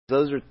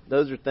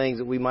Those are things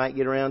that we might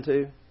get around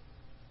to.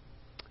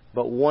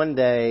 But one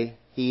day,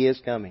 He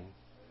is coming.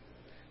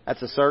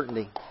 That's a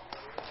certainty.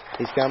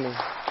 He's coming.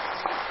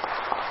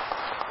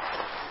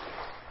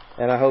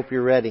 And I hope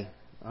you're ready.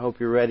 I hope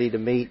you're ready to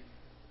meet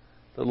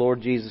the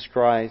Lord Jesus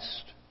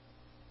Christ.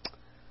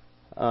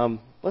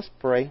 Let's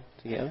pray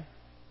together.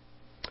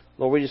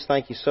 Lord, we just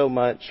thank You so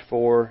much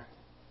for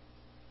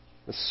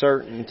the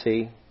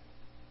certainty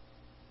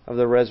of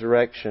the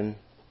resurrection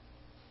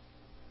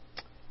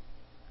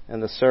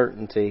and the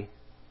certainty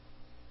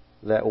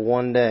that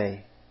one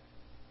day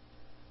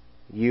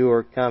You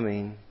are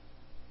coming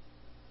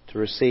to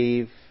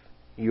receive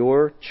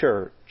Your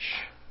church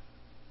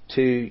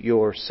to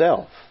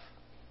Yourself.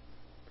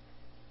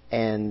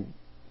 And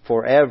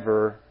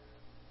forever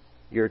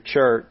Your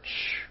church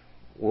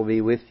will be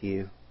with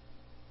You.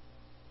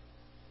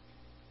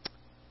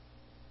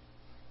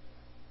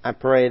 I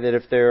pray that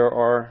if there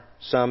are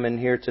some in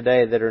here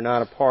today that are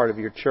not a part of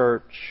Your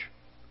church,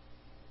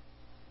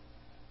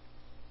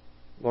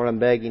 Lord, I'm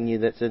begging You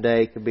that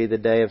today could be the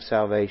day of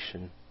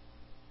salvation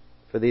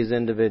for these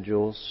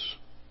individuals.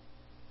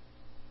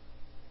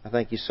 I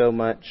thank You so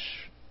much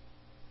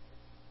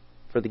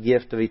for the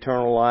gift of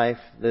eternal life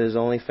that is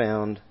only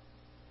found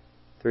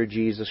through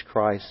Jesus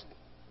Christ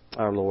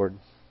our Lord.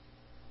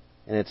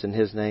 And it's in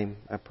His name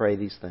I pray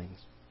these things.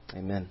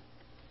 Amen.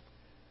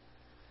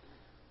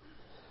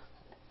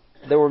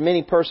 There were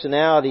many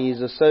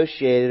personalities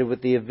associated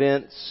with the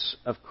events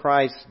of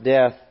Christ's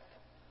death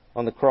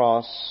on the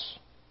cross.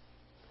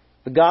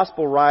 The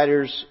Gospel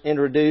writers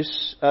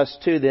introduce us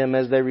to them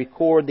as they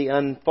record the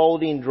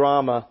unfolding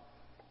drama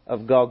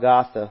of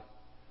Golgotha.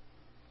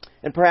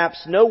 And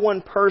perhaps no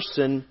one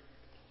person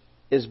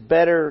is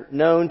better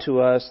known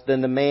to us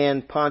than the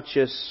man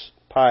Pontius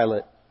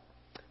Pilate,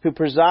 who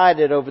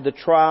presided over the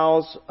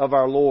trials of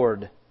our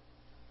Lord.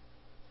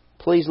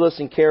 Please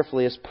listen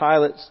carefully as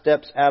Pilate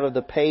steps out of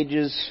the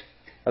pages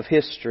of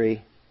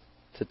history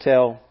to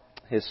tell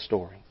his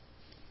story.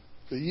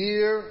 The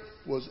year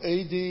was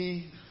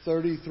AD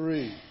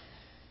 33,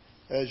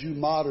 as you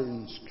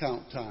moderns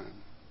count time.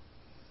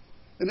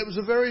 And it was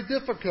a very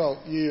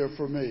difficult year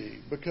for me,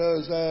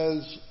 because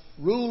as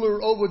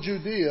ruler over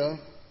Judea,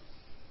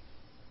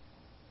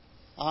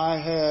 I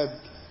had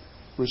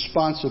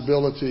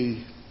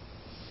responsibility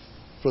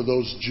for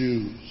those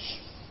Jews,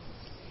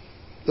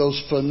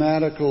 those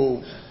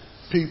fanatical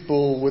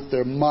people with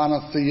their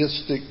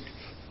monotheistic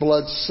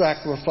blood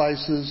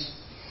sacrifices,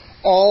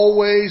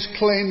 always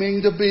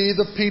claiming to be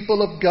the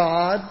people of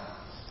God,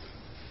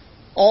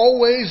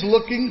 always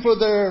looking for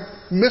their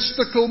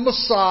mystical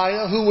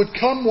Messiah who would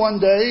come one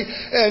day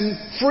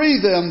and free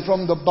them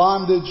from the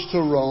bondage to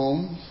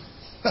Rome.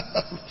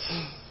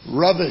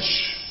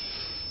 Rubbish.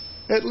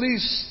 At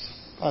least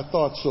I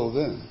thought so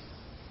then.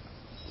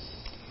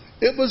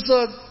 It was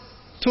a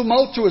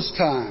tumultuous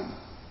time.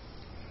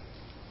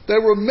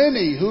 There were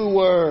many who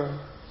were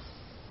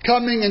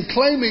coming and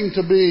claiming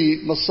to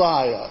be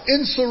Messiah,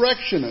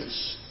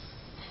 insurrectionists,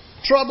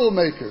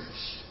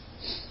 troublemakers.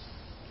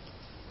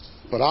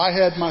 But I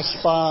had my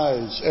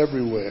spies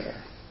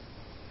everywhere,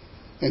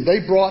 and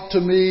they brought to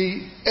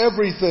me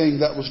everything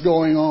that was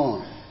going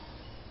on.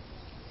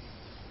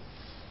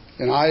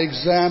 And I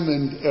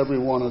examined every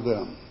one of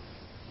them.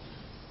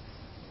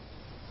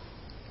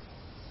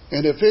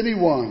 And if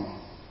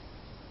anyone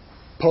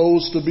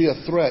posed to be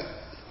a threat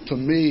to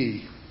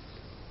me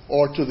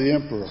or to the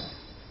emperor,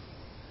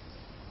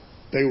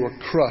 they were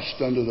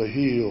crushed under the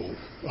heel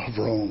of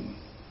Rome.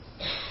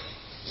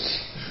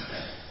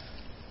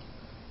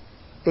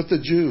 But the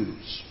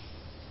Jews,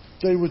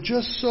 they were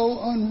just so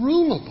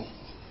unrulable.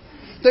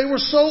 They were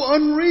so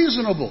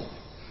unreasonable.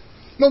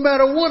 No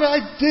matter what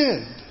I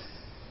did,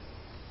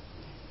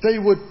 they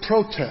would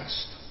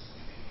protest.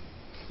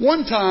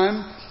 One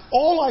time,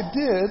 all I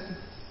did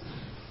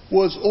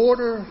was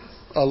order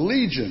a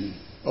legion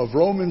of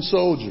Roman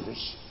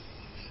soldiers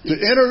to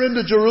enter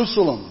into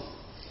Jerusalem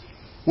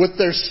with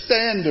their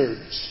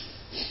standards,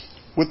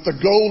 with the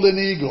golden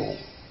eagle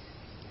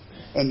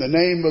and the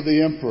name of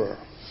the emperor.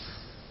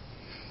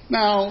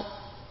 Now,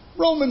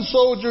 Roman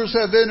soldiers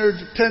have entered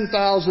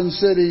 10,000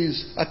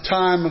 cities a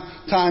time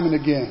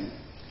and again.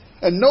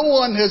 And no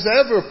one has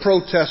ever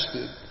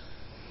protested.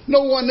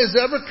 No one has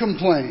ever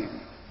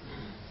complained.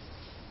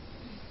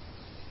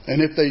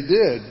 And if they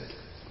did,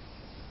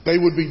 they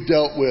would be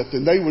dealt with,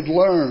 and they would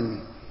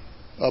learn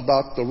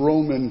about the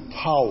Roman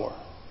power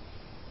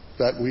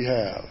that we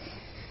have.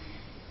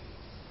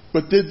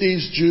 But did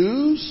these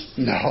Jews?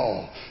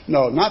 No,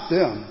 not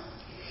them.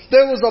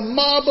 There was a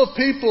mob of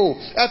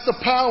people at the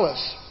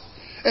palace,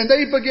 and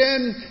they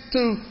began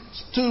to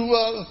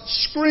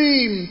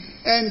scream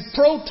and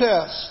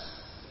protest.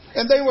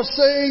 And they were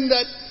saying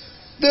that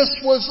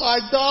this was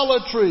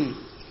idolatry,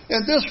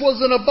 and this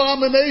was an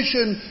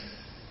abomination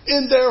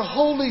in their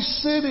holy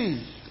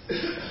city.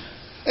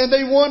 And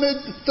they wanted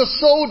the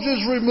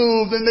soldiers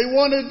removed, and they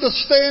wanted the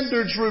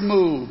standards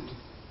removed.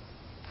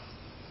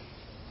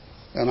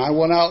 And I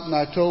went out and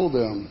I told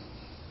them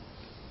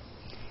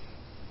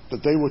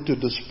that they were to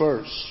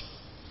disperse,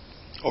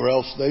 or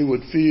else they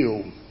would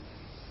feel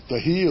the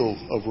heel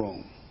of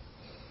Rome.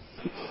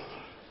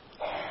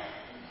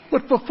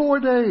 But for 4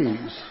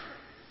 days,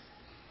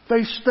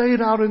 they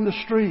stayed out in the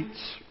streets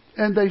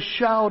and they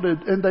shouted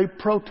and they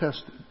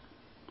protested.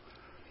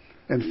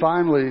 And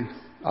finally,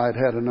 I'd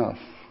had enough.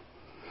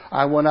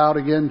 I went out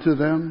again to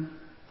them,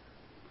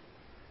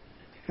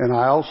 and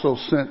I also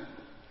sent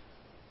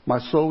my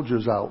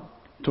soldiers out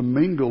to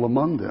mingle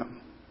among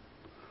them.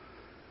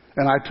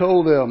 And I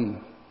told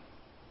them,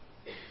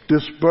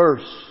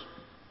 disperse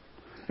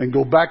and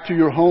go back to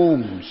your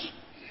homes,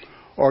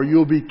 or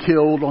you'll be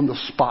killed on the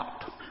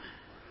spot.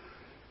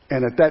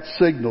 And at that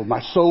signal,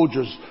 my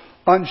soldiers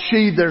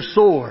unsheathed their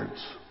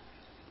swords,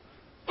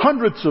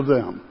 hundreds of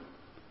them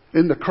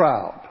in the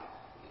crowd.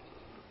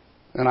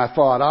 And I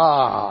thought,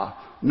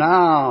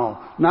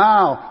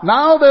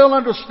 now they'll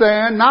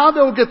understand. Now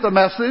they'll get the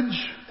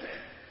message.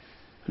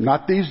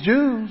 Not these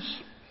Jews.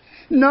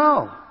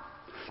 No.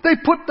 They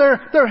put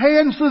their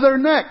hands to their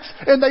necks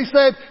and they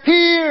said,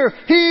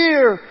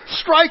 here,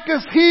 strike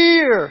us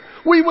here.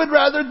 We would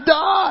rather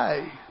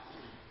die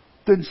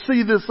than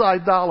see this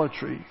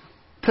idolatry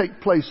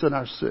take place in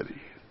our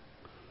city.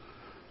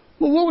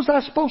 Well, what was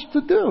I supposed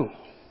to do?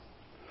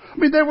 I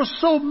mean, there were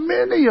so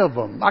many of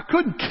them. I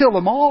couldn't kill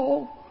them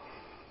all.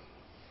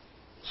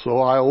 So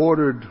I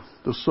ordered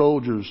the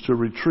soldiers to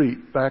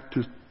retreat back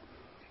to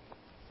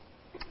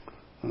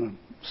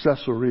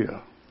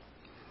Caesarea.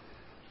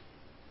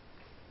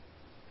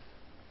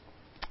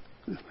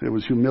 It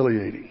was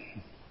humiliating.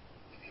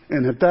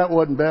 And if that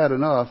wasn't bad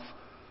enough,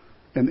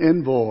 an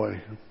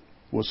envoy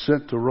was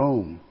sent to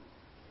Rome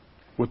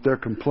with their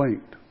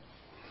complaint.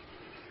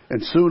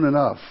 And soon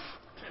enough,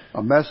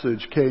 a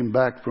message came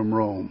back from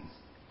Rome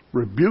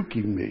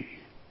rebuking me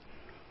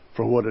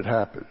for what had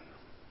happened.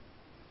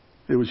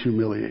 It was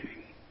humiliating.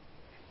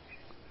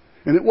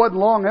 And it wasn't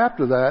long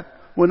after that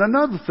when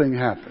another thing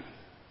happened.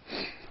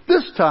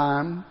 This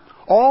time,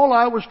 all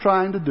I was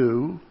trying to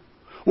do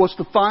was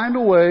to find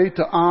a way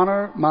to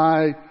honor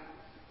my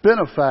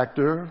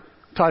benefactor,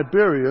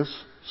 Tiberius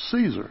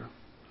Caesar.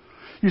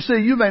 You see,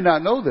 you may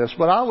not know this,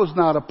 but I was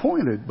not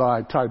appointed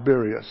by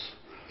Tiberius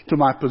to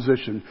my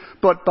position,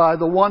 but by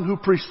the one who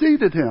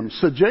preceded him,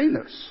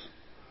 Sejanus.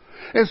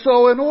 And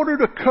so in order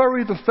to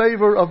curry the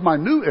favor of my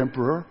new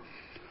emperor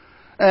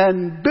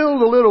and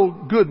build a little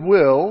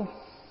goodwill,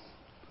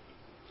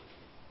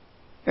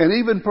 and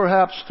even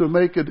perhaps to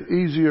make it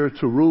easier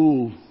to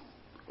rule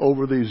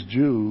over these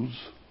Jews,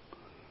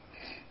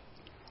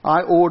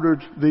 I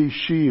ordered these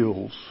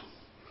shields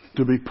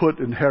to be put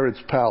in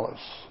Herod's palace.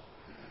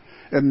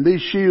 And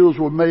these shields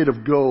were made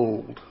of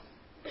gold.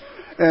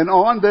 And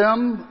on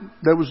them,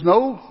 there was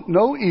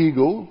no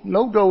eagle,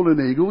 no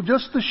golden eagle,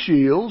 just the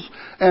shields,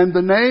 and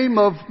the name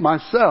of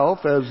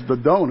myself as the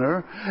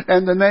donor,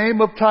 and the name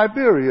of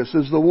Tiberius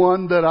as the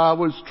one that I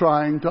was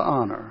trying to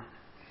honor.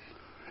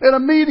 And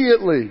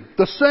immediately,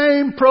 the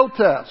same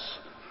protests,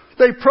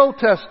 they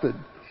protested,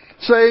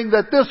 saying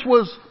that this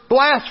was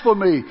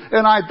blasphemy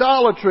and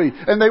idolatry,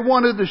 and they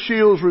wanted the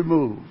shields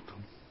removed.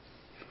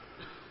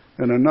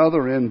 And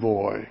another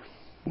envoy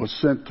was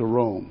sent to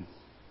Rome.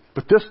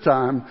 But this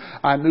time,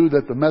 I knew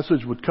that the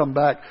message would come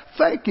back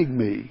thanking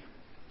me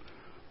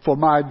for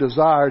my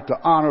desire to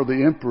honor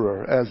the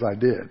emperor as I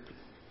did.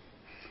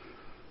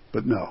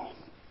 But no,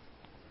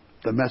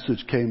 the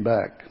message came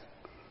back.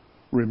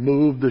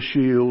 Remove the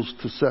shields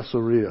to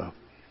Caesarea,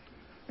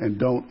 and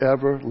don't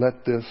ever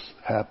let this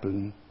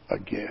happen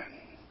again.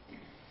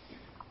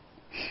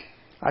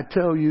 I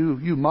tell you,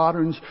 you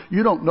moderns,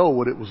 you don't know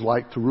what it was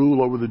like to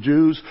rule over the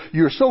Jews.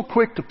 You're so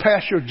quick to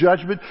pass your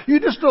judgment, you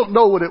just don't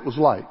know what it was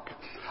like.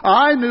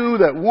 I knew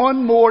that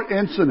one more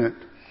incident,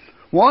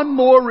 one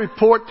more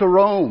report to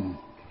Rome,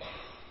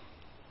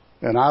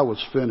 and I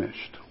was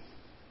finished.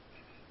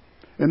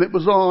 And it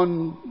was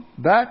on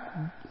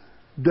that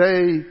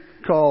day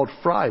called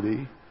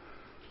Friday.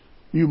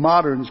 You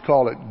moderns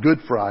call it Good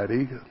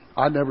Friday.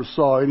 I never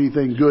saw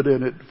anything good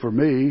in it for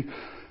me.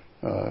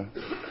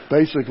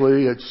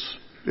 Basically,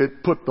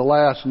 it put the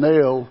last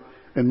nail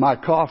in my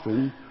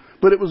coffin.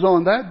 But it was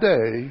on that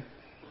day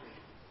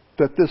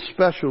that this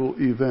special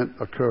event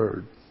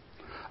occurred.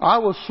 I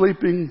was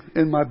sleeping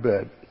in my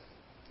bed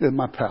in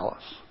my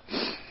palace.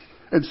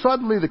 And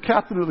suddenly the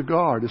captain of the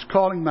guard is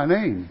calling my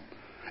name.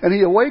 And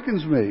he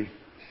awakens me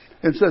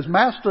and says,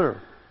 Master,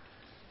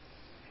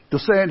 the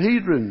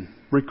Sanhedrin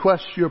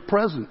requests your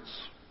presence.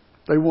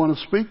 They want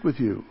to speak with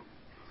you.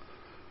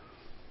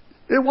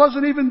 It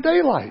wasn't even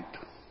daylight.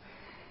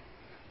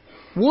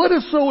 What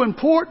is so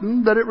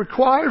important that it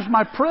requires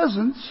my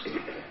presence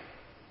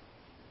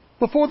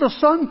before the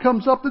sun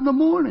comes up in the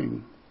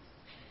morning?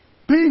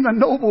 Being a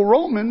noble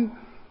Roman,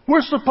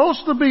 we're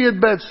supposed to be in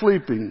bed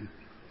sleeping.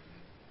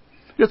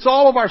 It's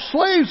all of our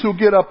slaves who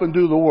get up and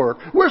do the work.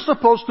 We're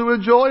supposed to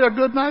enjoy a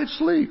good night's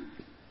sleep.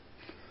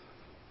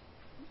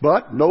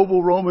 But,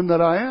 noble Roman that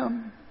I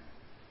am,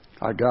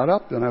 I got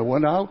up and I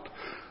went out.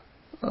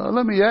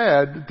 Let me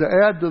add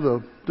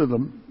to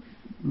the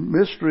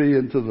mystery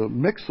and to the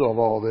mix of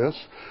all this,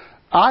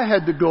 I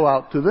had to go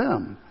out to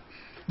them.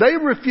 They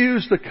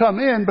refused to come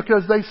in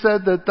because they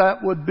said that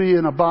that would be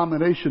an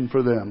abomination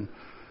for them.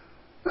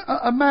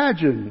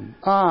 Imagine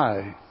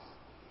I,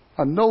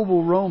 a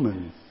noble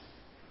Roman,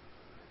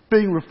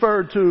 being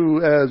referred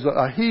to as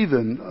a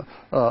heathen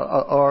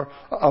or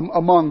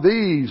among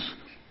these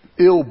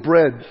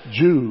ill-bred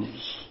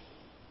Jews.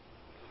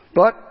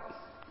 But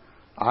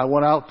I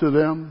went out to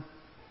them,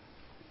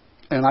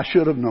 and I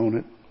should have known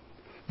it.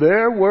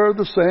 There were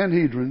the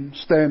Sanhedrin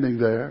standing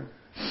there,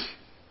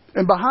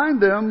 and behind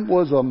them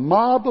was a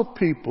mob of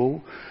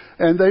people,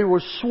 and they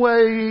were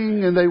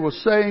swaying and they were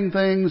saying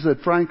things that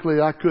frankly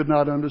I could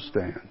not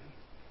understand.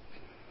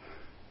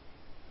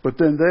 But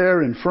then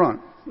there in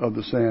front of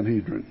the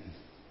Sanhedrin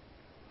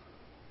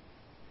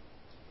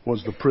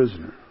was the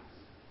prisoner.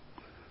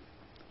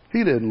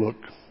 He didn't look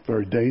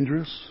very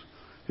dangerous.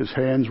 His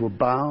hands were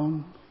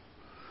bound.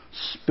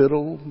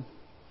 Spittle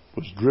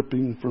was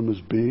dripping from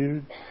his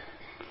beard.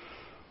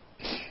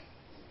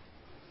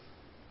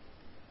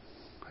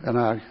 And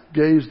I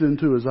gazed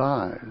into his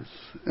eyes,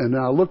 and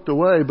I looked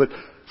away, but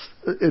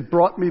it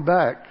brought me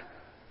back.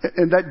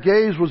 And that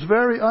gaze was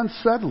very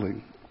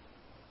unsettling,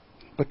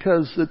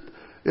 because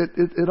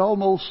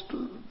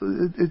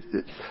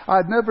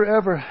I'd never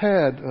ever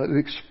had an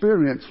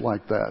experience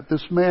like that.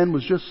 This man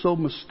was just so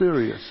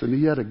mysterious, and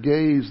he had a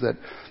gaze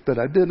that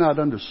I did not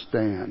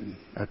understand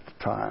at the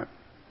time.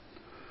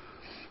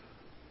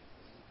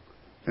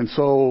 And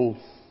so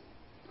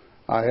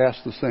I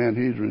asked the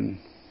Sanhedrin,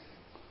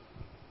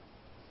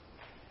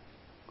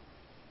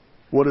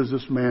 "What has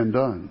this man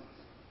done?"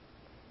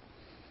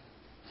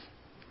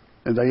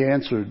 And they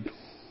answered,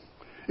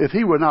 "If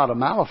he were not a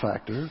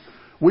malefactor,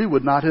 we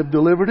would not have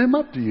delivered him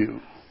up to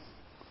you."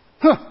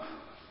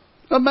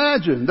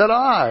 Imagine that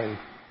I,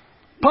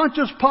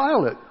 Pontius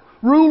Pilate,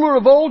 ruler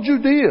of all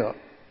Judea,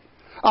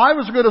 I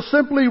was going to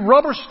simply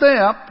rubber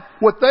stamp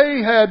what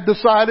they had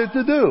decided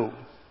to do.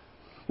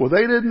 Well,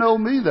 they didn't know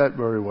me that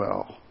very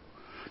well.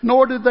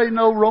 Nor did they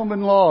know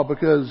Roman law,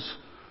 because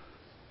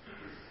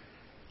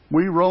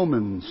we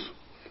Romans,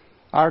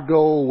 our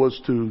goal was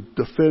to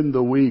defend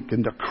the weak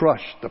and to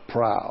crush the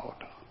proud.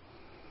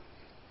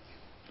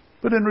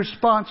 But in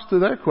response to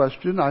their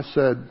question, I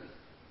said,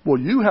 "Well,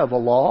 you have a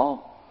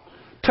law.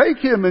 Take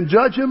him and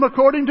judge him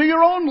according to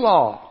your own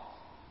law."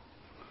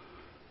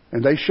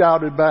 And they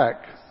shouted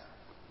back,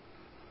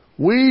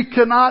 "We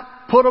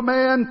cannot put a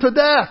man to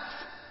death."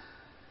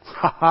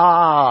 Ha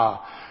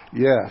ha!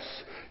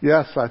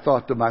 Yes, I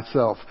thought to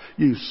myself,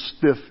 you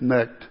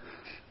stiff-necked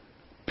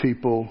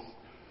people.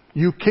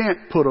 You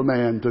can't put a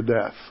man to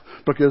death,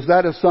 because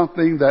that is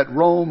something that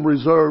Rome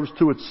reserves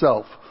to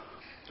itself.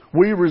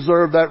 We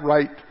reserve that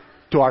right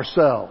to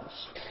ourselves.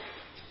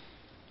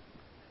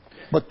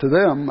 But to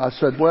them, I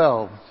said,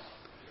 well,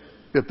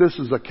 if this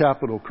is a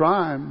capital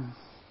crime,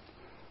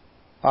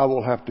 I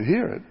will have to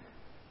hear it.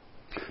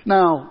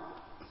 Now,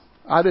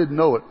 I didn't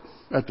know it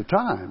at the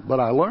time, but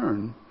I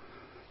learned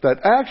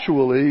that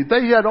actually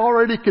they had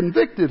already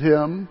convicted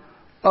him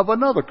of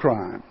another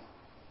crime,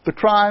 the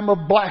crime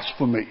of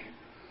blasphemy,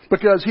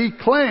 because he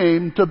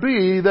claimed to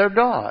be their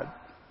God.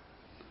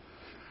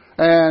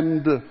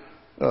 And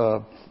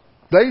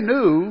they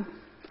knew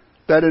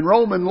that in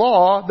Roman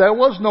law, there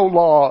was no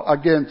law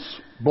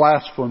against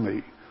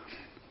blasphemy.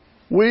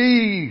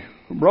 We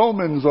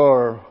Romans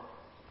are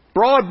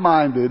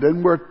broad-minded,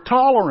 and we're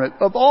tolerant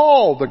of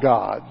all the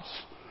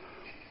gods.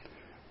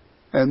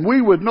 And we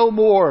would no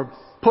more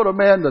put a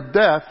man to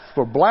death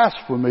for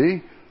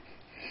blasphemy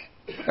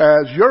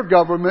as your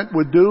government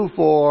would do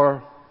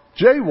for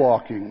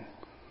jaywalking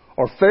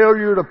or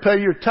failure to pay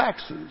your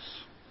taxes.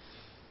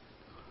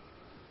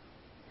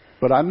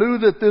 But I knew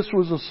that this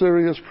was a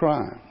serious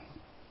crime.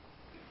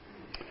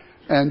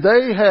 And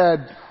they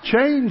had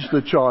changed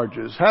the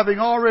charges. Having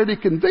already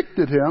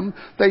convicted him,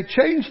 they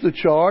changed the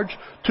charge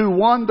to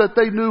one that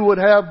they knew would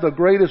have the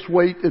greatest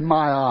weight in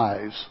my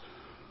eyes.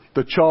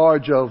 The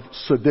charge of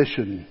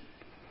sedition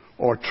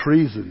or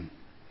treason.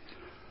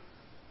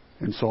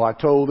 And so I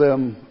told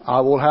them,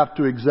 I will have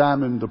to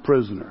examine the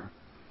prisoner.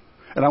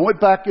 And I went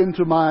back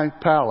into my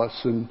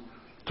palace and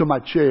to my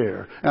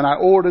chair, and I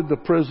ordered the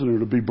prisoner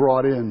to be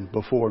brought in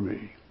before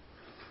me.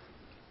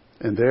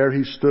 And there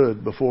he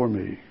stood before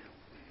me.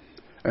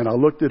 And I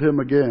looked at him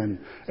again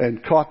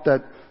and caught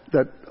that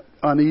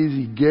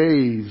uneasy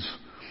gaze.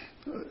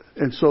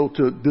 And so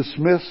to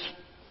dismiss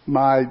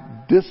my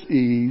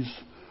dis-ease,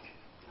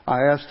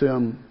 I asked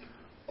him,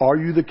 "Are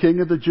you the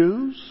King of the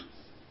Jews?"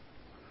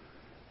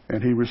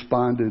 And he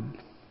responded,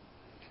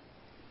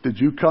 "Did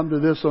you come to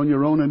this on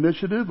your own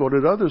initiative, or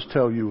did others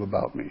tell you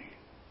about me?"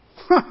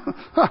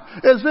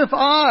 As if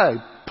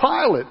I,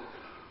 Pilate,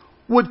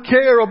 would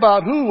care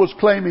about who was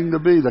claiming to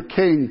be the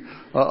king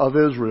of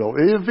Israel.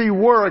 If he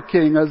were a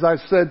king, as I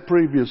said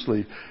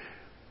previously,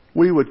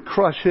 we would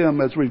crush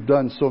him as we've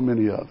done so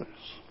many others.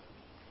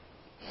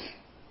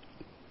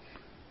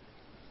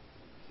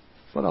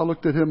 But I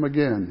looked at him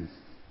again.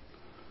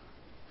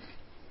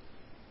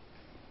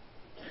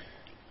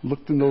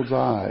 Looked in those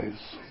eyes.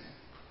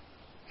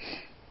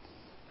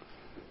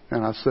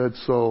 And I said,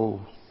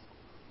 "So,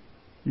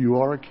 you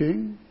are a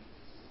king?"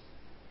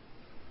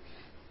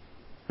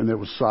 And there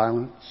was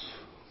silence.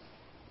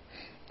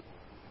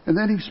 And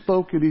then he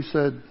spoke and he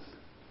said,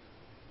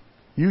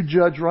 "You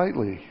judge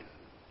rightly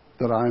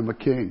that I am a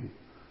king.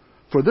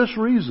 For this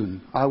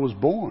reason I was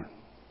born.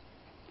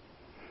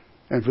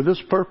 And for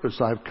this purpose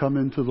I have come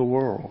into the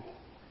world,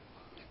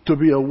 to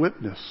be a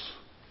witness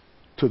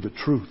to the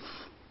truth.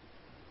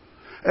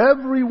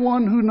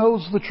 Everyone who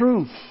knows the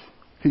truth,"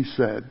 he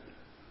said,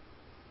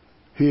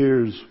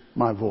 "hears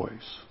my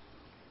voice."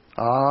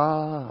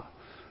 Ah,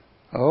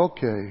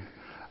 okay.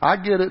 I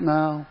get it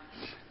now.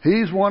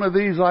 He's one of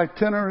these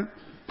itinerant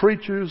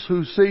preachers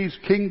who sees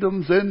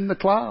kingdoms in the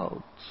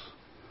clouds.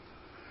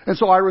 And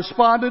so I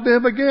responded to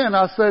him again.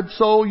 I said,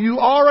 "So you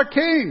are a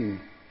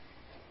king?"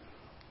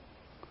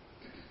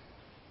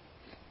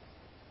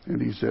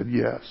 And he said,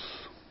 "Yes."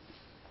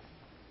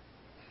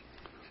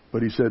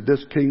 But he said,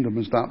 "This kingdom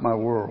is not my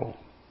world.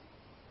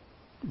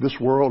 This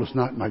world is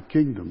not my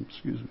kingdom,"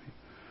 excuse me.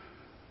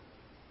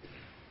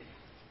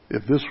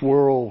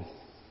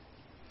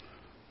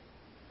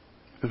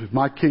 If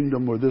my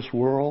kingdom were this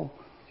world,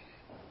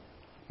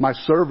 my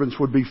servants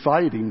would be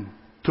fighting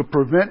to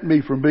prevent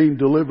me from being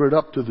delivered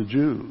up to the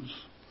Jews.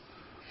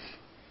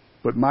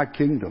 But my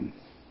kingdom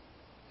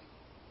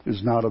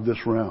is not of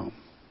this realm.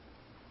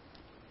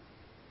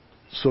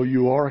 So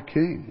you are a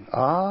king.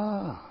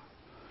 Ah,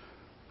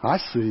 I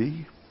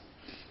see.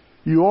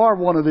 You are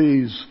one of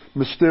these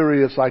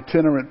mysterious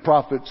itinerant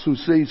prophets who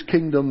sees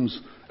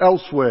kingdoms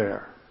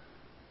elsewhere.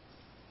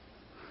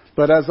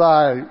 But as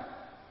I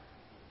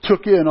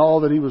took in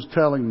all that he was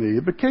telling me,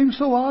 it became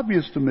so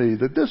obvious to me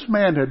that this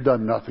man had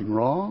done nothing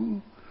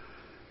wrong.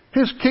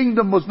 His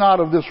kingdom was not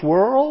of this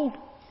world.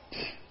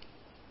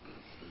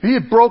 He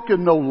had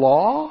broken no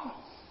law.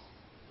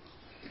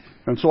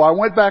 And so I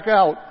went back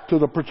out to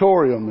the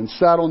praetorium and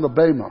sat on the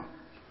bema.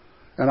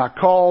 And I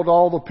called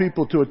all the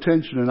people to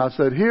attention and I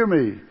said, "Hear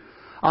me.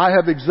 I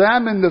have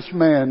examined this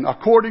man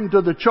according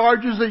to the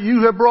charges that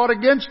you have brought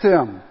against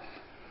him.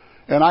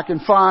 And I can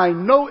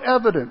find no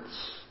evidence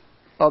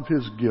of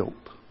his guilt."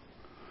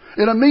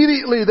 And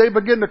immediately they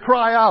begin to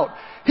cry out,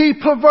 "He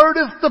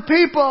perverteth the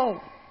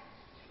people.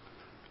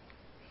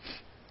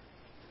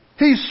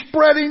 He's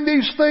spreading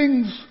these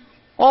things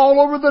all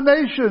over the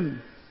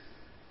nation.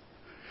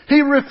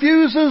 He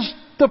refuses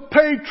to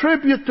pay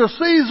tribute to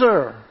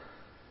Caesar.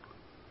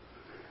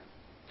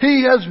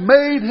 He has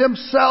made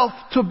himself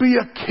to be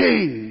a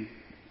king."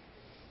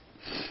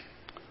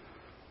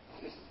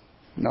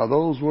 Now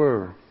those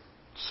were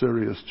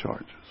serious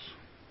charges.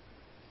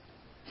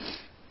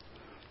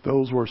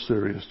 Those were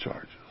serious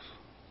charges.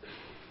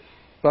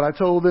 But I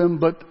told them,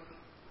 "But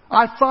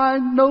I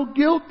find no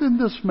guilt in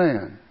this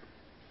man.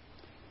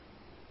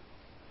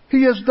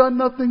 He has done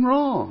nothing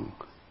wrong.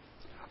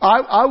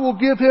 I will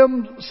give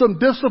him some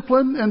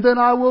discipline and then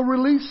I will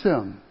release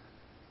him."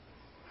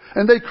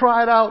 And they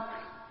cried out,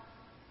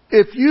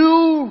 "If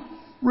you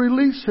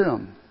release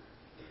him,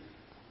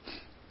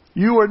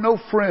 you are no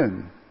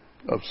friend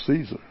of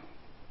Caesar."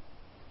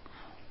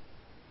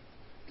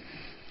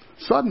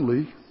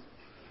 Suddenly,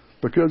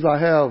 because I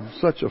have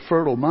such a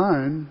fertile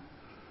mind,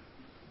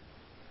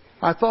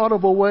 I thought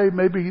of a way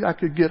maybe I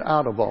could get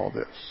out of all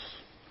this.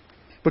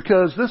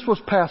 Because this was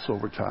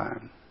Passover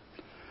time.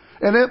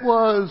 And it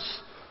was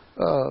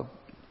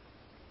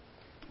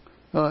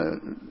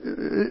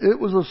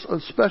a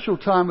special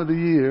time of the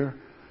year.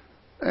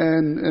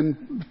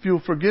 And if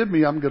you'll forgive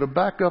me, I'm going to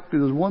back up.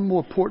 There's one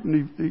more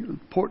important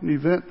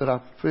event that I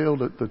failed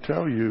to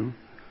tell you.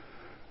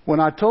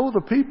 When I told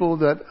the people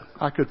that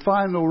I could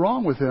find no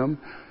wrong with him,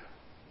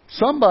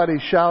 somebody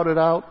shouted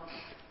out,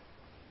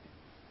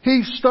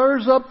 "He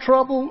stirs up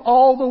trouble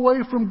all the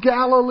way from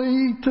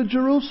Galilee to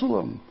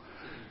Jerusalem."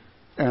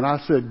 And I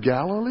said,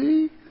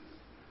 "Galilee?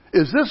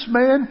 Is this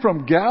man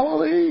from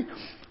Galilee?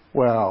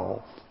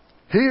 Well,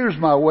 here's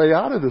my way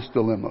out of this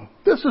dilemma.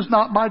 This is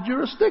not my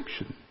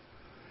jurisdiction.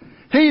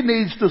 He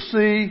needs to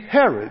see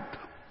Herod,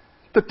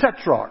 the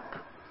tetrarch,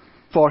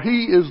 for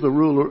he is the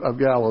ruler of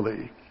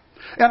Galilee."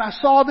 And I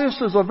saw this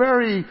as a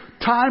very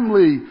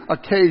timely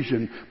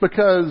occasion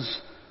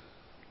because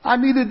I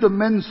needed to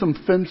mend some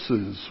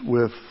fences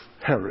with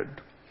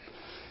Herod.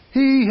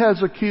 He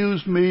has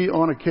accused me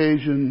on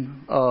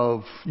occasion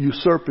of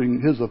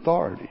usurping his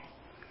authority.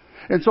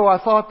 And so I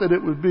thought that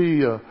it would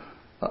be a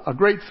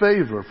great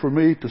favor for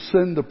me to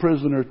send the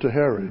prisoner to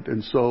Herod.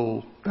 And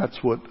so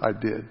that's what I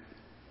did.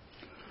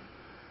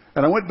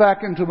 And I went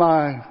back into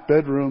my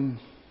bedroom,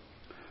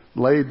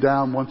 laid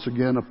down once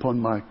again upon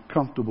my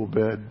comfortable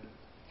bed.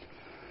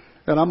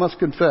 And I must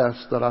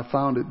confess that I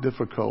found it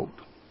difficult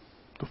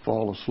to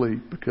fall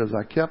asleep because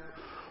I kept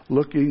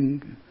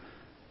looking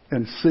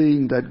and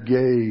seeing that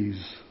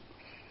gaze.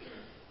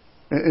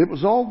 And it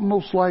was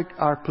almost like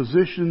our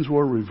positions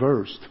were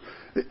reversed.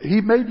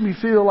 He made me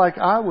feel like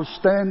I was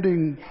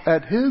standing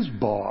at his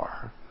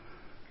bar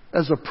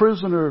as a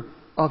prisoner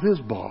of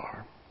his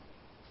bar.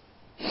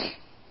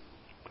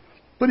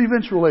 But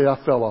eventually I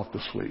fell off to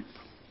sleep.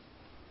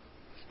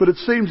 But it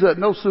seems that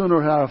no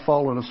sooner had I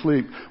fallen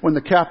asleep when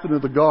the captain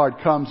of the guard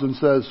comes and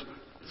says,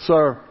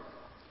 "Sir,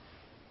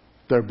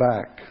 they're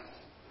back."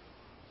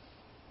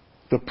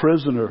 The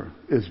prisoner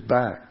is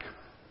back.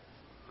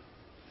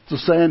 The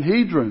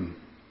Sanhedrin,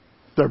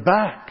 they're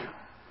back.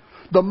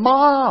 The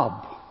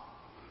mob,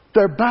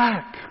 they're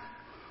back.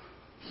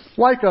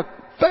 Like a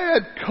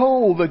bad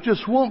cold that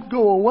just won't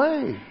go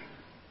away.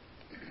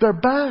 They're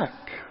back.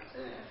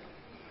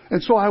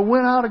 And so I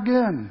went out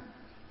again.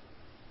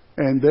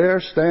 And there,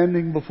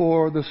 standing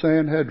before the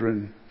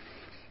Sanhedrin,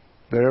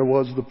 there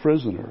was the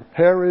prisoner.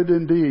 Herod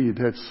indeed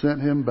had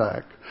sent him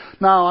back.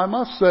 Now, I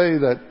must say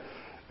that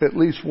at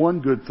least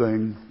one good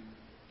thing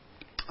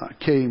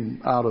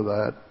came out of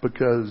that,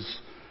 because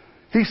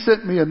he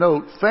sent me a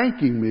note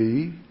thanking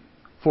me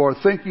for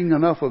thinking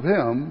enough of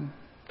him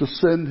to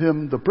send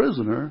him the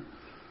prisoner,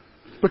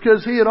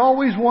 because he had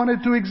always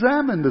wanted to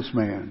examine this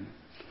man.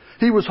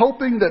 He was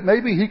hoping that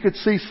maybe he could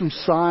see some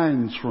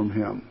signs from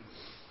him.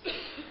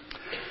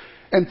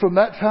 And from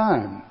that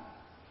time,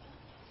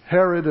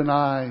 Herod and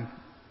I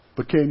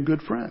became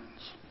good friends.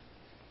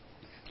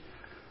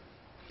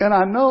 And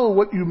I know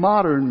what you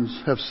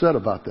moderns have said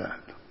about that.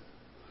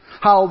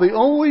 How the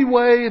only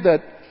way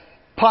that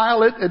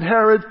Pilate and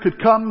Herod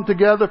could come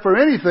together for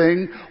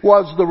anything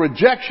was the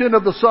rejection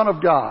of the Son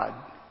of God.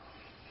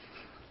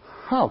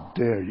 How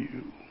dare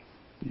you,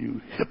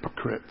 you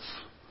hypocrites.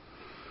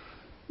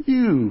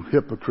 You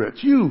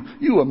hypocrites.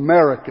 You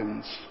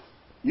Americans.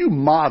 You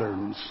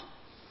moderns.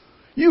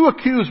 You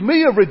accuse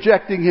me of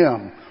rejecting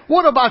him.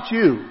 What about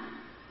you?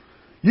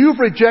 You've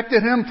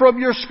rejected him from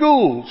your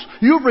schools.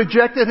 You've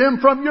rejected him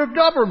from your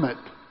government.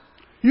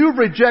 You've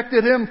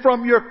rejected him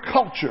from your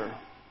culture.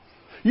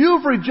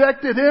 You've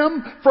rejected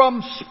him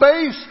from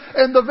space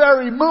and the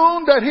very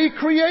moon that he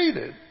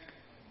created.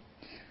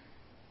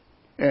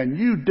 And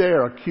you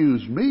dare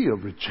accuse me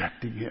of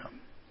rejecting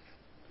him.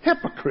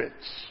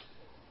 Hypocrites.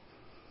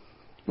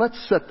 Let's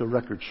set the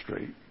record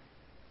straight.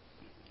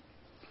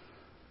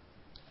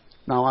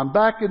 Now I'm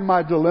back in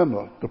my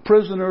dilemma. The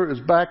prisoner is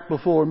back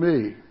before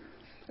me.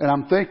 And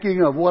I'm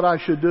thinking of what I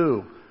should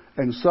do.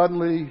 And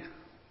suddenly,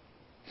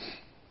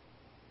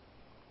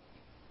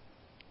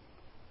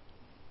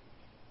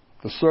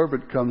 the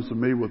servant comes to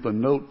me with a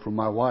note from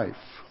my wife.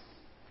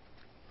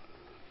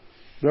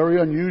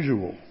 Very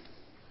unusual.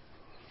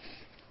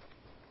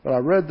 But I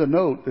read the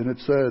note and it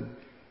said,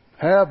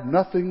 "Have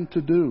nothing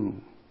to do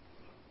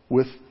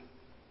with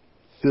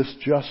this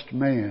just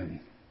man.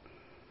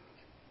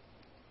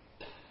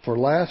 For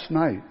last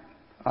night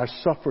I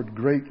suffered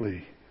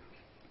greatly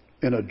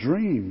in a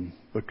dream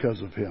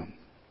because of him."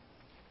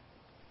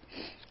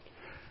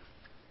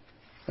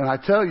 And I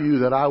tell you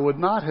that I would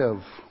not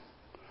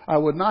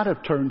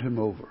have turned him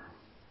over.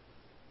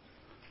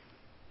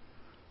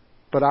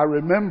 But I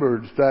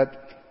remembered that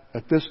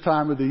at this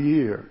time of the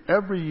year,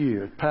 every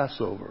year at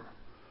Passover,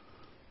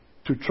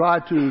 to try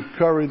to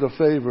curry the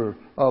favor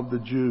of the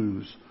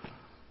Jews,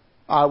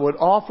 I would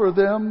offer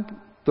them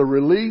the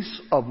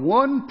release of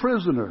one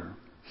prisoner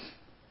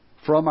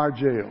from our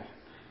jail.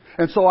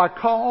 And so I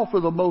called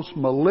for the most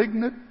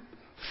malignant,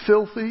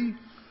 filthy,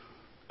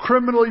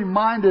 criminally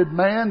minded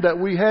man that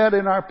we had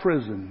in our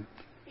prison.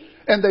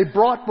 And they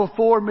brought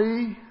before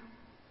me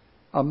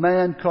a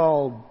man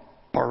called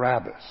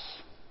Barabbas.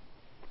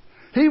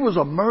 He was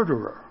a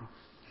murderer.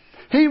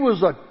 He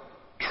was a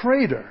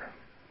traitor.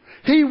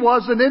 He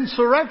was an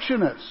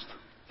insurrectionist.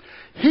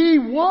 He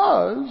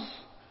was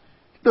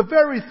the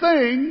very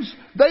things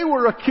they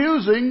were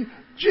accusing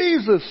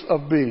Jesus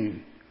of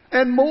being,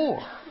 and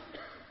more.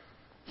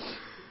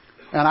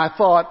 And I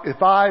thought,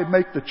 if I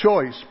make the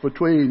choice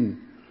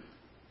between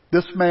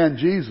this man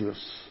Jesus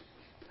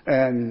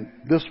and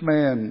this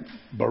man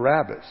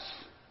Barabbas,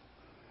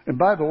 and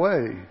by the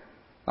way,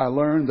 I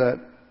learned that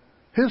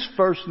his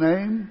first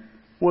name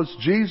was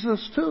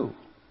Jesus too.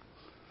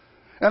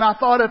 And I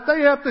thought, if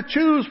they have to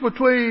choose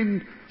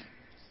between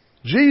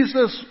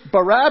Jesus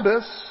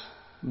Barabbas,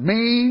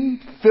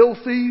 mean,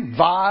 filthy,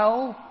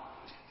 vile,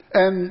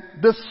 and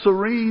this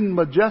serene,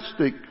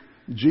 majestic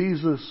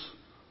Jesus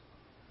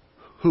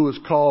who is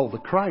called the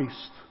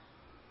Christ,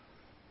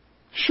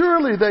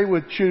 surely they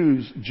would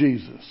choose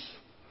Jesus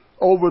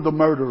over the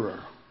murderer,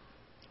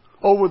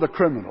 over the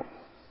criminal.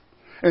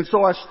 And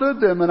so I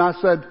stood them and I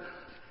said,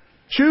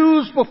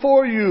 choose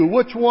before you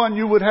which one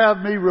you would have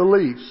me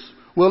release.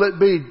 Will it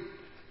be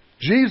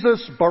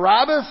Jesus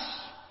Barabbas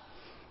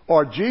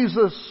or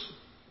Jesus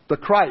the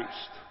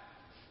Christ?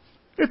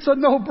 It's a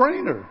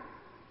no-brainer.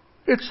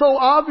 It's so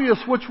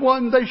obvious which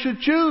one they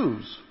should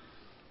choose.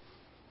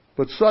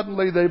 But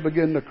suddenly they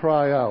begin to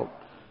cry out,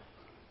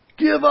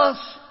 "Give us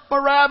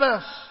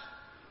Barabbas!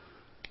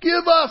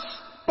 Give us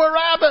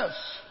Barabbas!"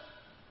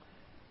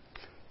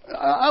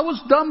 I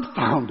was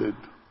dumbfounded.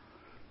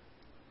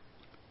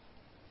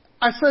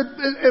 I said,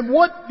 and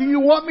what do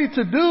you want me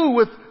to do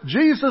with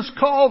Jesus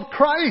called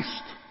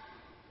Christ?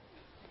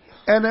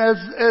 And as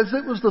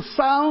it was the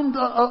sound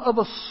of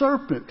a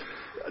serpent,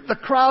 the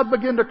crowd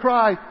began to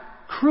cry,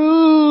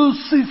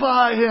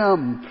 "Crucify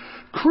him!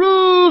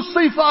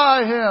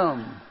 Crucify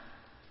him!"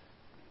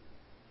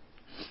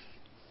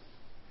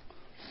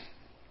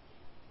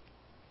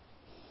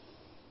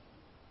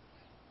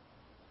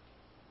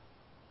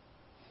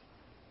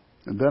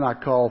 And then I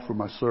called for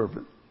my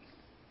servant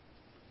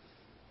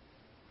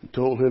and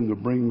told him to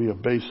bring me a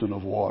basin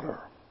of water.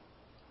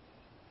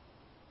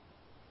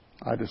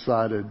 I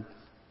decided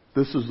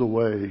this is the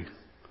way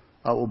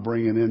I will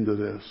bring an end to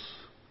this.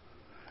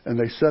 And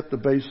they set the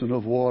basin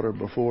of water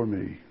before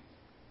me.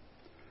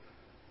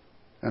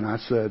 And I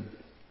said,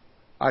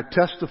 I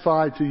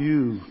testify to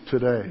you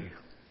today,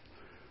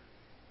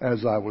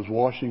 as I was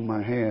washing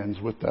my hands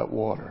with that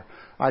water,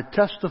 I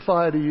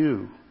testify to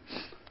you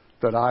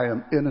that I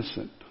am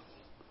innocent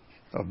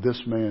of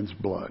this man's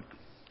blood.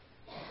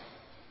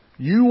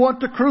 You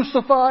want to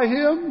crucify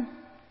him?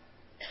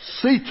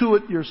 See to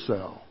it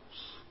yourselves.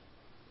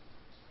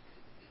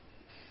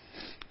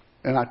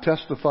 And I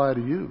testify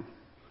to you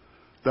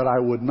that I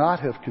would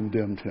not have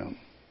condemned him.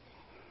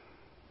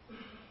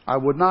 I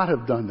would not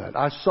have done that.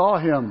 I saw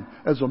him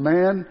as a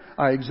man.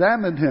 I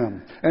examined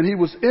him, and he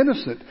was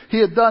innocent. He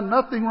had done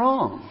nothing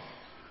wrong.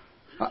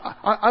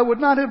 I would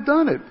not have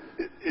done it.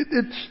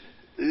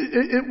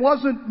 It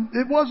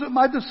wasn't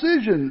my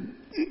decision.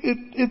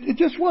 It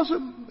just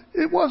wasn't.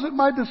 It wasn't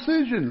my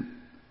decision.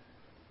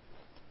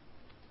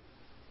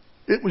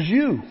 It was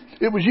you.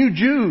 It was you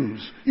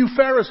Jews, you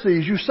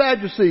Pharisees, you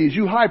Sadducees,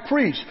 you high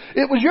priests.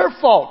 It was your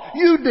fault.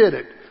 You did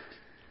it.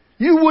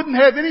 You wouldn't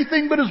have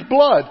anything but his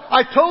blood.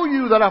 I told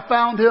you that I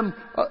found him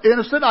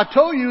innocent. I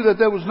told you that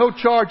there was no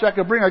charge I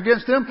could bring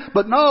against him.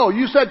 But no,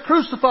 you said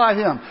crucify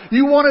him.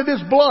 You wanted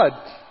his blood.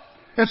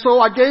 And so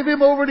I gave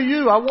him over to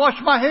you. I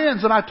washed my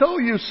hands and I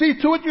told you, see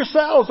to it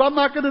yourselves. I'm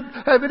not going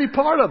to have any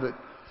part of it.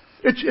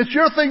 It's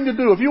your thing to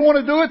do. If you want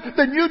to do it,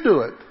 then you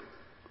do it.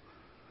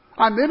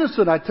 I'm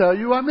innocent, I tell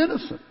you. I'm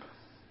innocent.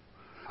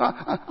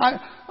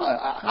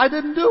 I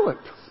didn't do it.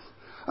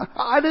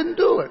 I didn't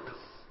do it.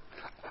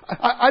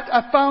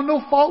 I found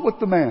no fault with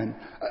the man.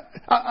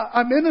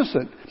 I'm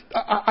innocent.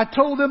 I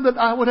told them that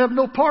I would have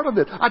no part of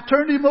it. I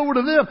turned him over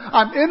to them.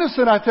 I'm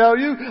innocent, I tell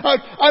you.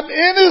 I'm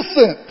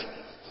innocent.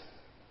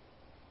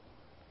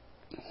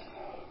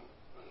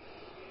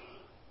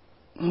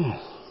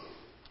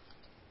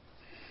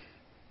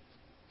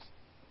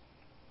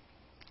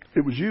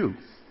 It was you.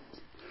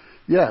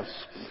 Yes.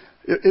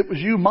 It was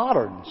you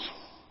moderns.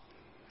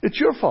 It's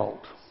your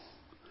fault.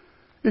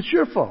 It's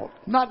your fault.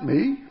 Not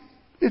me.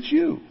 It's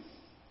you.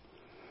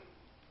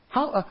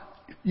 How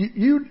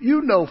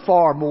you know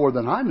far more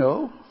than I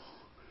know.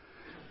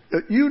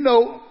 You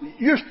know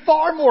you're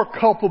far more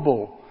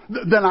culpable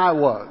than I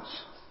was.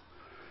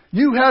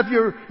 You have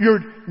your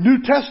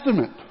New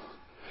Testament,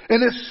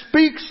 and it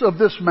speaks of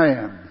this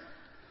man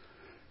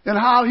and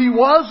how he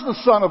was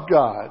the Son of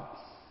God.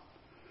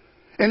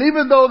 And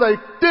even though they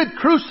did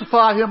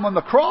crucify him on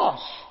the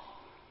cross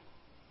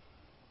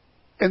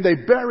and they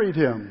buried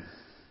him,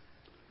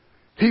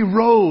 he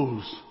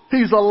rose.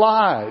 He's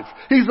alive.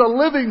 He's a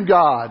living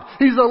God.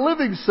 He's a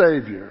living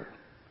Savior.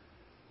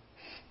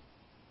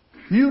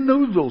 You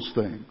knew those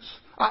things.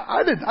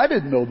 I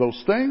didn't know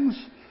those things.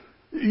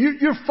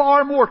 You're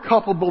far more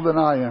culpable than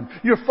I am.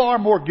 You're far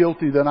more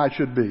guilty than I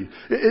should be.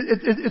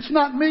 It's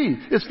not me.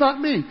 It's not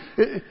me.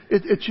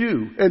 It's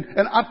you.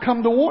 And I've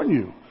come to warn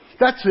you.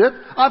 That's it.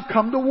 I've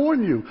come to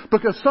warn you.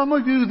 Because some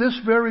of you this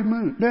very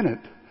minute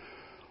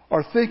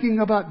are thinking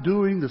about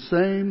doing the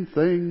same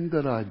thing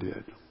that I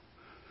did.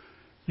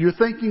 You're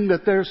thinking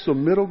that there's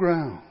some middle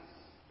ground.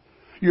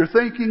 You're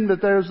thinking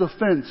that there's a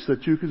fence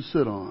that you can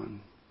sit on.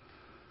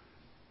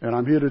 And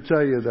I'm here to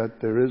tell you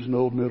that there is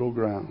no middle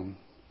ground.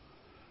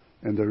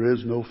 And there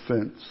is no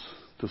fence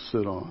to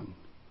sit on.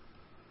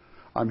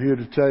 I'm here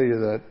to tell you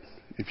that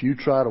if you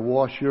try to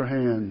wash your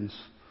hands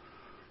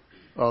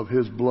of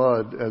His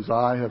blood as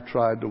I have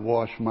tried to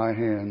wash my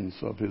hands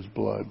of His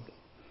blood,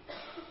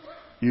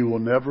 you will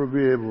never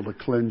be able to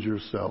cleanse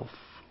yourself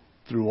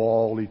through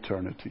all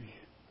eternity.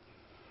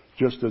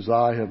 Just as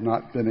I have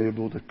not been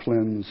able to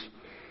cleanse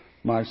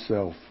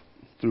myself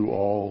through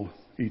all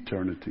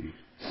eternity.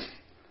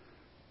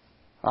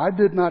 I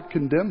did not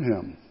condemn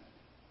him,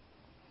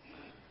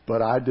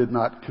 but I did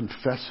not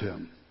confess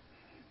him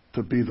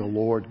to be the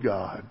Lord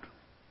God.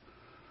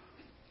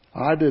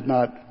 I did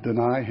not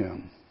deny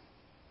him,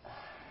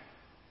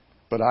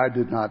 but I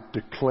did not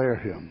declare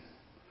him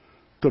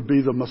to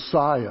be the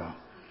Messiah,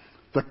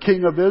 the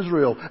King of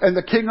Israel, and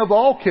the King of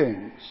all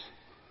kings.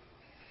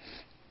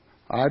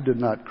 I did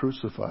not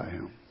crucify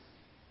him,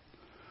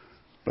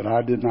 but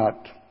I did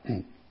not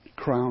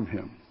crown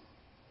him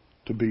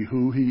to be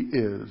who he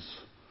is,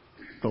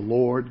 the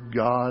Lord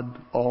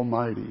God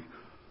Almighty,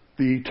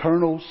 the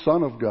eternal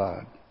Son of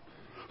God,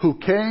 who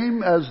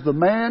came as the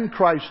man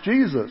Christ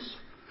Jesus.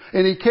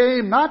 And he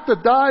came not to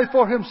die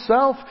for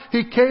himself,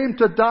 he came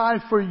to die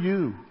for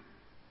you.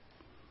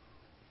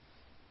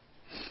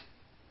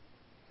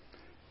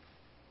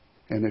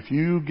 And if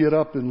you get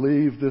up and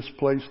leave this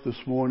place this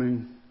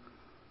morning,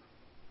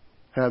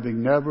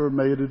 having never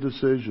made a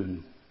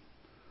decision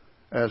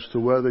as to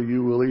whether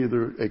you will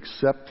either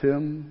accept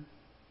him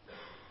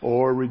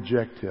or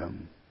reject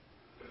him,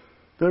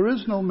 there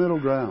is no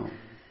middle ground.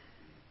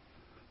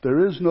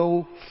 There is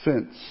no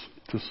fence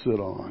to sit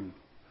on.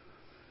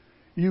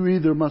 You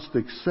either must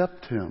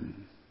accept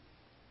him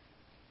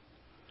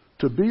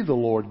to be the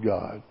Lord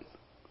God,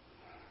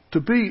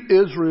 to be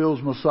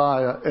Israel's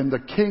Messiah and the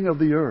King of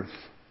the earth.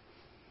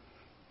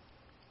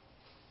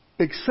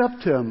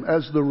 Accept Him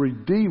as the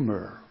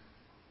Redeemer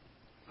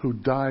who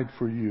died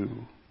for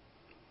you.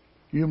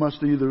 You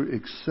must either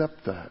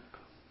accept that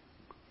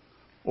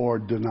or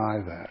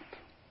deny that.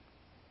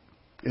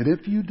 And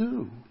if you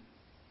do,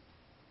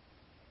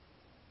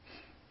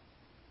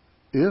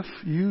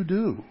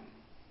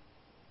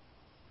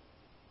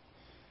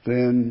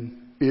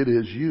 then it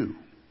is you,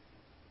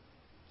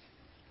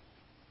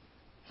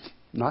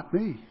 not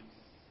me.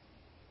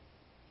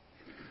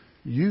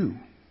 You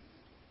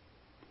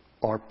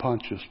are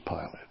Pontius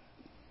Pilate.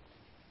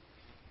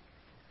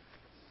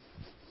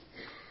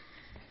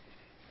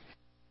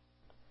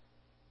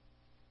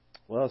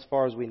 Well, as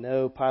far as we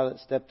know, Pilate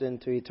stepped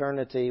into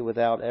eternity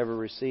without ever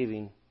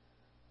receiving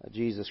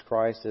Jesus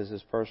Christ as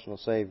his personal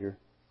Savior.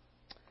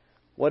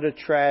 What a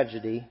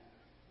tragedy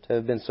to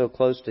have been so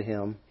close to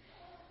Him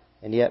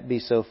and yet be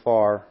so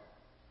far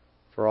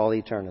for all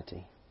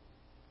eternity.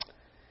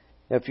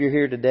 Now, if you're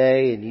here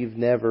today and you've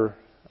never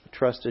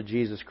trusted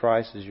Jesus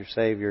Christ as your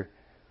Savior,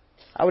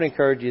 I would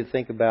encourage you to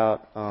think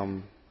about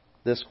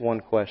this one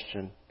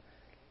question,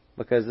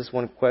 because this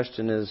one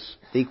question is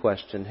the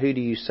question. Who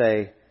do you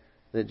say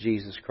that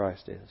Jesus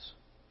Christ is?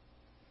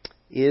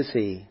 Is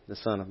He the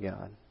Son of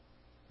God?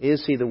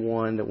 Is He the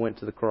one that went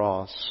to the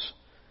cross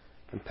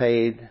and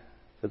paid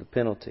for the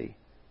penalty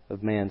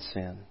of man's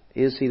sin?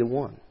 Is He the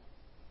one?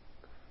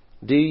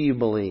 Do you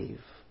believe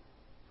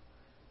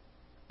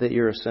that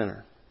you're a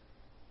sinner?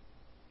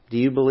 Do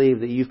you believe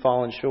that you've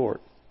fallen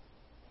short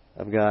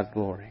of God's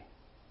glory?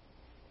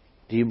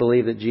 Do you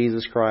believe that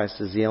Jesus Christ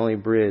is the only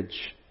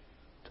bridge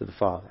to the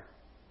Father?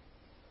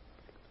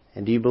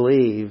 And do you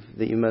believe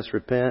that you must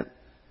repent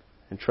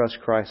and trust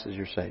Christ as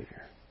your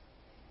Savior?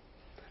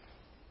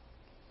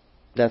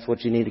 That's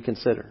what you need to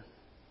consider.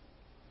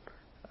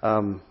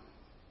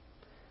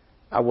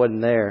 I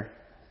wasn't there,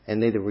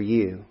 and neither were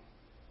you.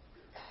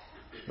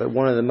 But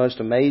one of the most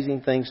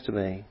amazing things to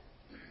me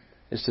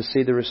is to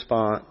see the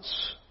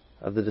response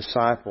of the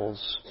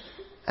disciples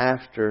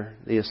after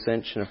the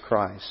ascension of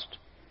Christ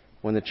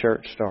when the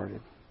church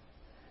started.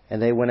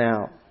 And they went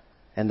out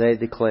and they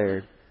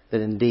declared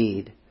that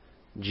indeed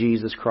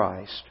Jesus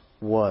Christ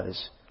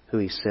was who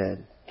He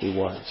said He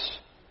was.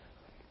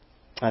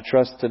 I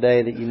trust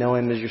today that you know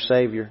Him as your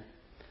Savior.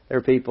 There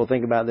are people,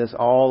 think about this,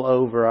 all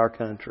over our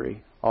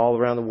country, all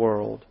around the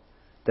world,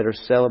 that are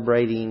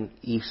celebrating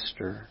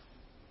Easter.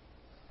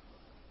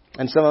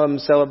 And some of them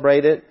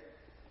celebrate it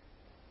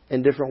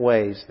in different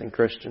ways than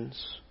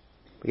Christians.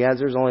 But guys,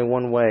 there's only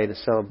one way to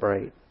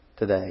celebrate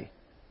today,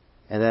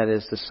 and that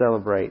is to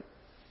celebrate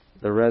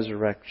the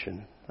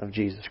resurrection of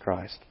Jesus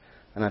Christ.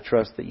 And I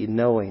trust that you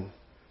know Him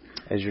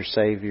as your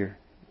Savior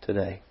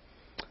today.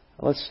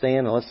 Let's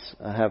stand and let's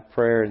have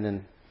prayer, and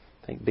then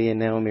I think B and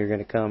Naomi are going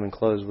to come and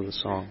close with a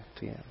song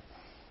together.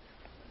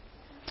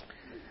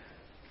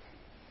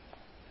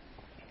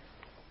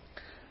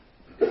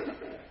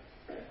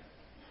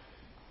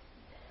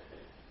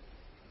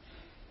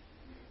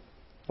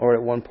 Or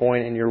at one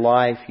point in your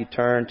life, you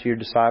turned to your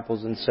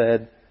disciples and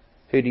said,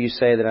 "Who do you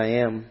say that I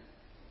am?"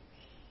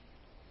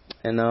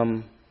 And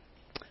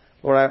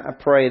Lord, I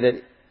pray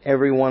that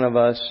every one of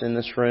us in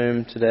this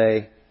room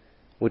today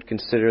would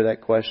consider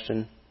that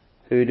question.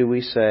 Who do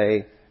we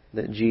say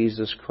that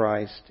Jesus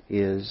Christ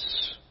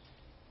is?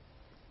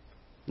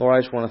 Lord,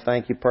 I just want to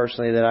thank You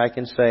personally that I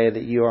can say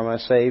that You are my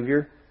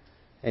Savior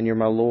and You're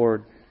my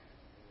Lord.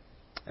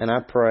 And I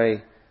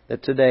pray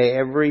that today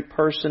every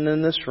person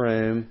in this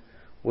room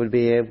would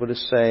be able to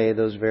say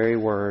those very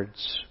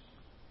words.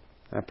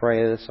 I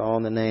pray this all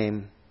in the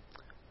name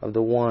of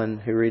the one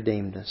who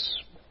redeemed us.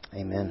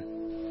 Amen.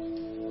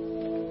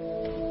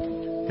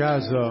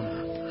 Guys, so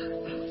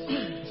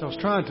I was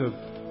trying to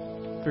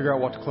figure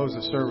out what to close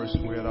the service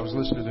with. I was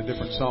listening to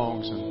different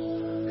songs,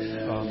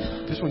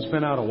 and this one's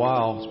been out a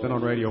while. It's been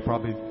on radio.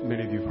 Probably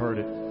many of you have heard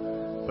it.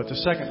 But the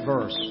second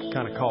verse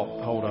kind of caught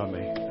hold of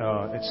me.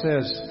 It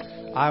says,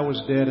 "I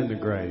was dead in the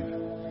grave.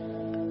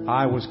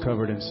 I was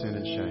covered in sin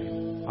and shame.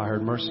 I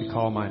heard mercy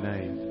call my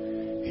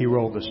name. He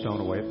rolled the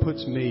stone away." It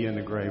puts me in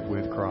the grave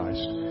with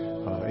Christ.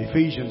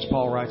 Ephesians,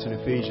 Paul writes in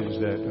Ephesians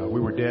that we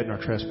were dead in our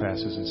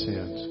trespasses and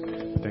sins,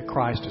 but that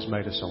Christ has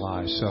made us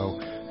alive. So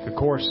the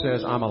chorus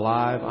says, I'm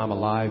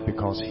alive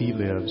because He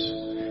lives.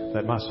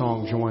 Let my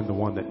song join the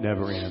one that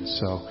never ends.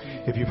 So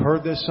if you've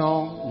heard this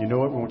song, you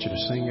know it, we want you to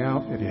sing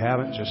out. If you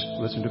haven't, just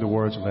listen to the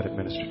words and let it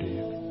minister to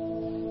you.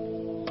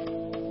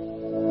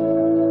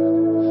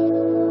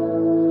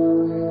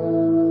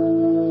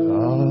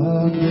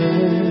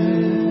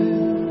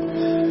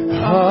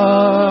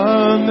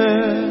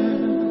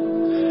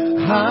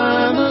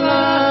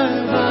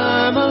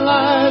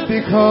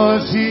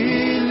 Because He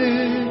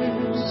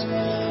lives.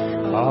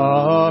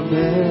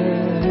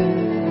 Amen.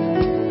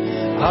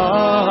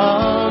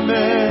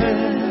 Amen.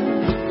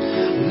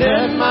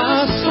 Let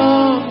my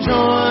song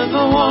join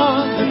the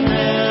one that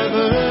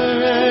never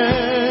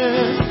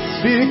ends.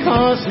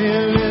 Because He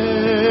lives.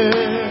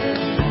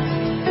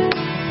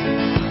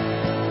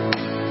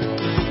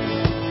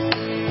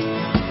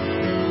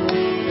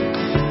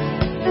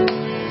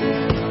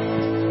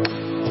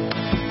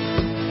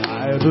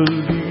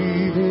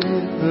 believe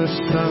in the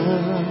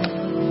Son.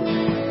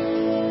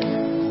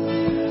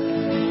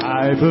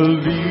 I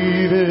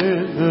believe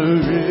in the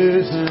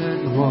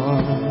risen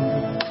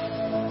One.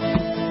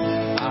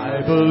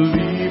 I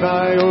believe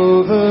I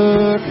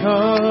overcome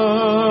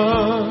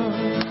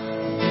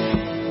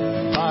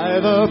by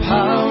the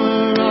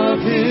power of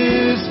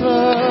His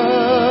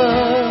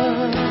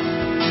blood.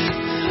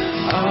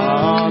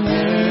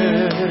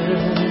 Amen.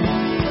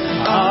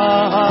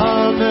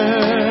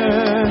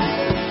 Amen.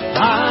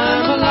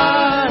 I'm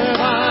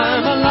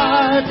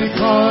alive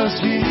because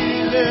He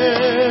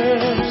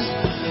lives.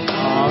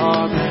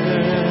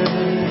 Amen.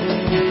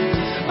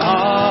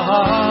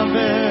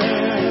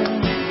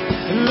 Amen.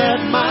 Let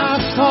my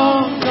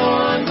song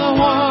join the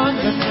one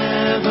that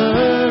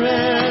never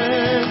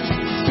ends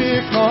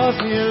because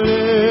He lives.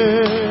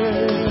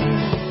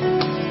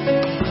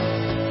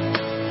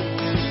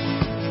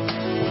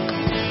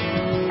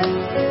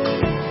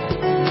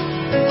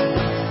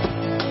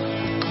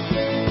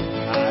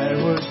 I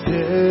was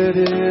dead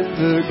in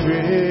the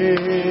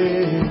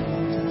grave.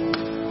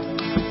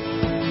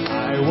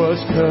 I was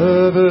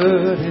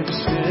covered in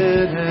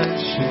sin and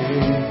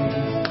shame.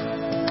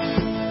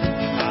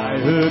 I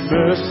heard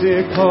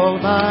mercy call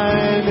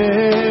my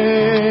name.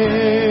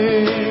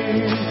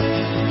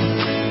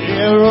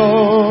 It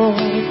rolled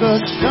the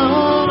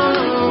stone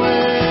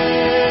away.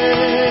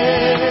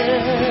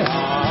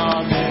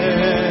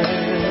 Amen.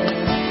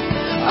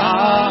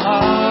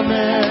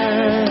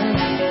 Amen.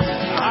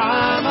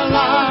 I'm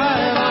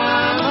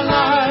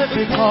alive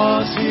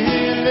because He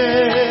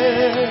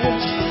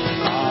lives.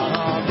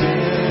 Amen.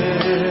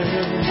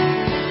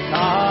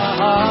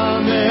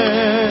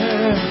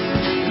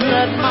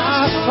 Let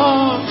my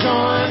song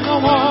join the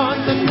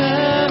one that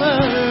never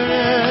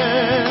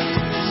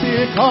ends.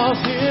 Because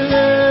He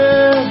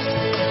lives,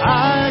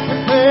 I can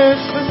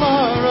face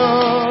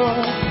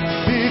tomorrow.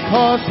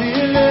 Because He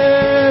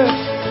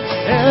lives,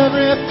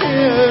 every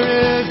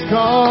fear is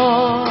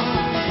gone.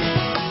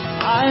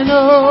 I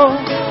know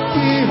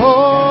He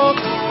holds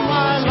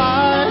my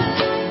life,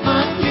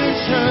 my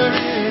future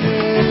in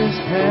His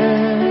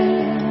hands.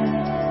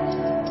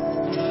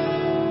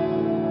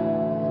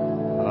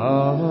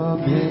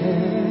 Amen.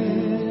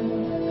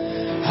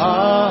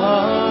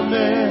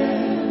 Amen.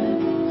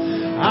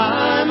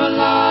 I'm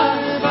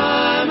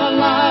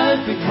alive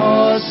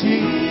because He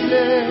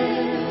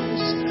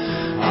lives.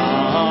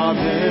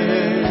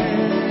 Amen.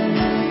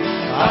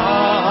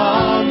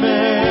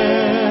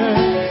 Amen.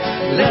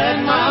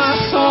 Let my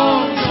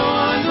song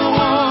join the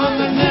one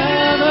that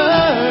never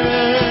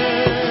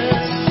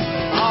ends.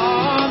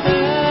 Amen.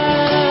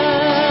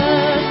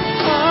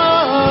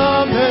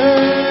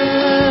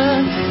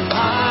 Amen.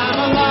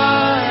 I'm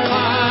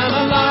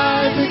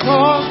alive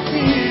because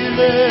He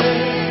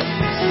lives.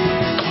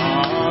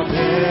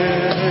 Amen.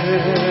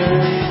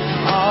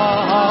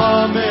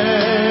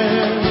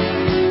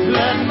 Amen.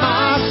 Let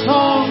my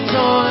song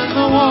join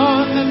the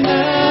one that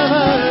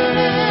never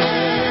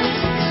ends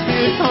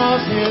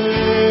because He lives.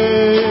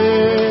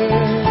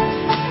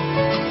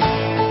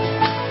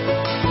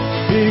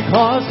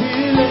 Because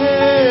He lives.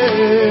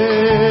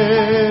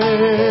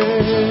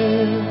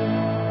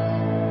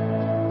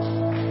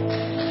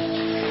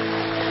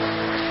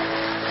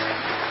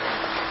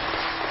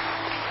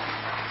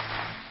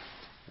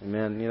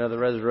 Amen. You know, the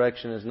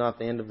resurrection is not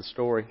the end of the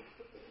story.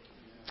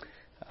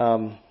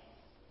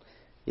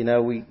 You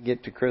know, we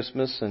get to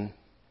Christmas and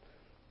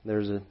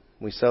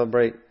we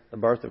celebrate the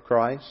birth of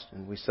Christ,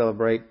 and we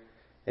celebrate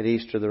at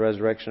Easter the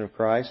resurrection of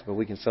Christ, but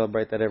we can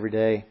celebrate that every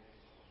day.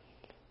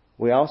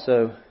 We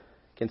also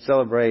can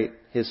celebrate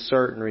His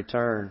certain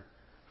return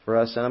for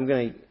us. And I'm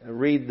going to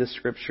read the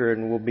scripture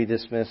and we'll be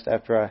dismissed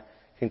after I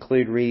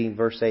conclude reading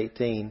verse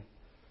 18.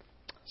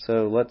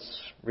 So let's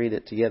read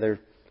it together.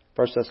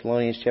 1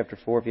 Thessalonians chapter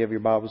 4, if you have your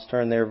Bibles,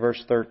 turn there,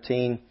 verse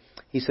 13.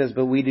 He says,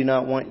 "But we do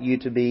not want you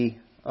to be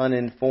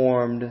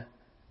uninformed,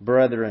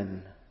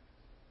 brethren,"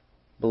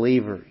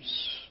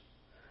 believers,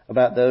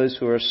 "about those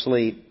who are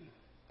asleep."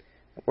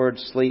 The word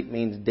sleep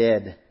means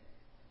dead.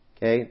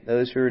 Okay?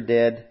 Those who are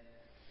dead,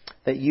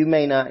 "that you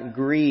may not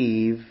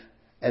grieve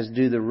as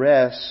do the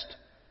rest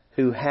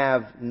who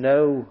have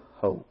no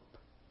hope."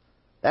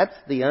 That's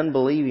the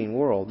unbelieving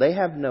world. They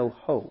have no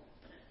hope.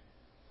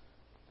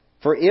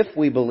 "For if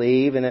we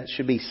believe," and it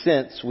should be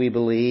since we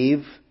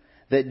believe,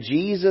 "that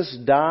Jesus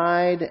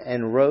died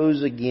and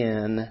rose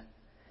again,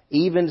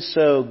 even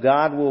so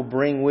God will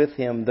bring with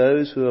Him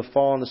those who have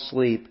fallen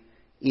asleep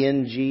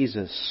in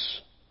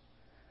Jesus.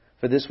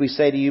 For this we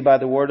say to you by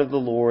the word of the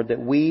Lord, that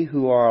we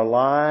who are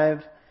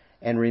alive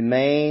and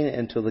remain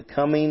until the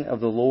coming of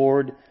the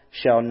Lord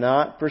shall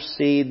not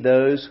precede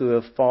those who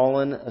have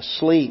fallen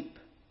asleep.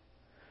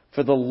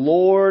 For the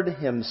Lord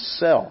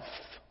Himself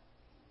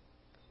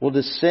will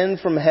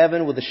descend from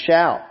heaven with a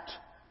shout,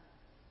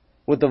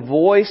 with the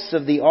voice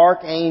of the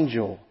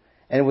archangel,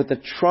 and with the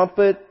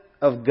trumpet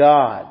of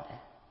God.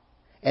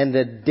 And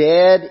the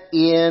dead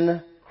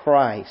in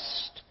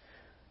Christ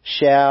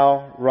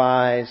shall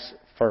rise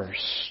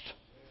first."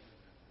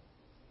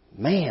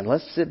 Man,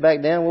 let's sit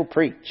back down. We'll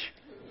preach.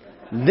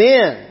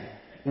 Then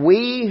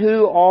we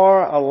who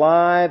are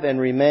alive and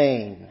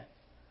remain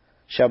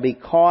shall be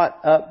caught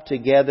up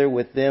together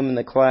with them in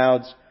the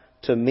clouds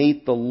to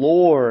meet the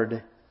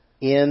Lord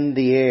in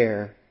the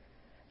air.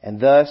 And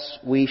thus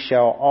we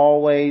shall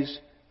always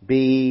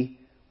be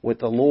with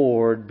the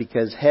Lord,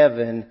 because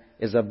heaven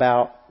is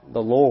about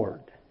the Lord.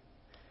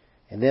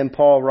 And then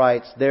Paul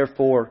writes,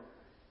 therefore,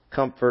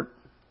 comfort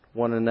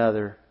one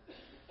another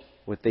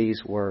with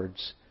these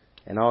words.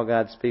 And all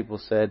God's people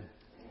said,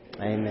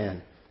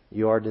 Amen.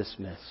 You are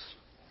dismissed.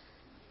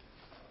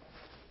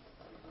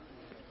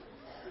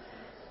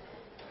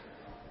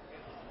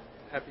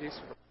 Happy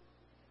Easter.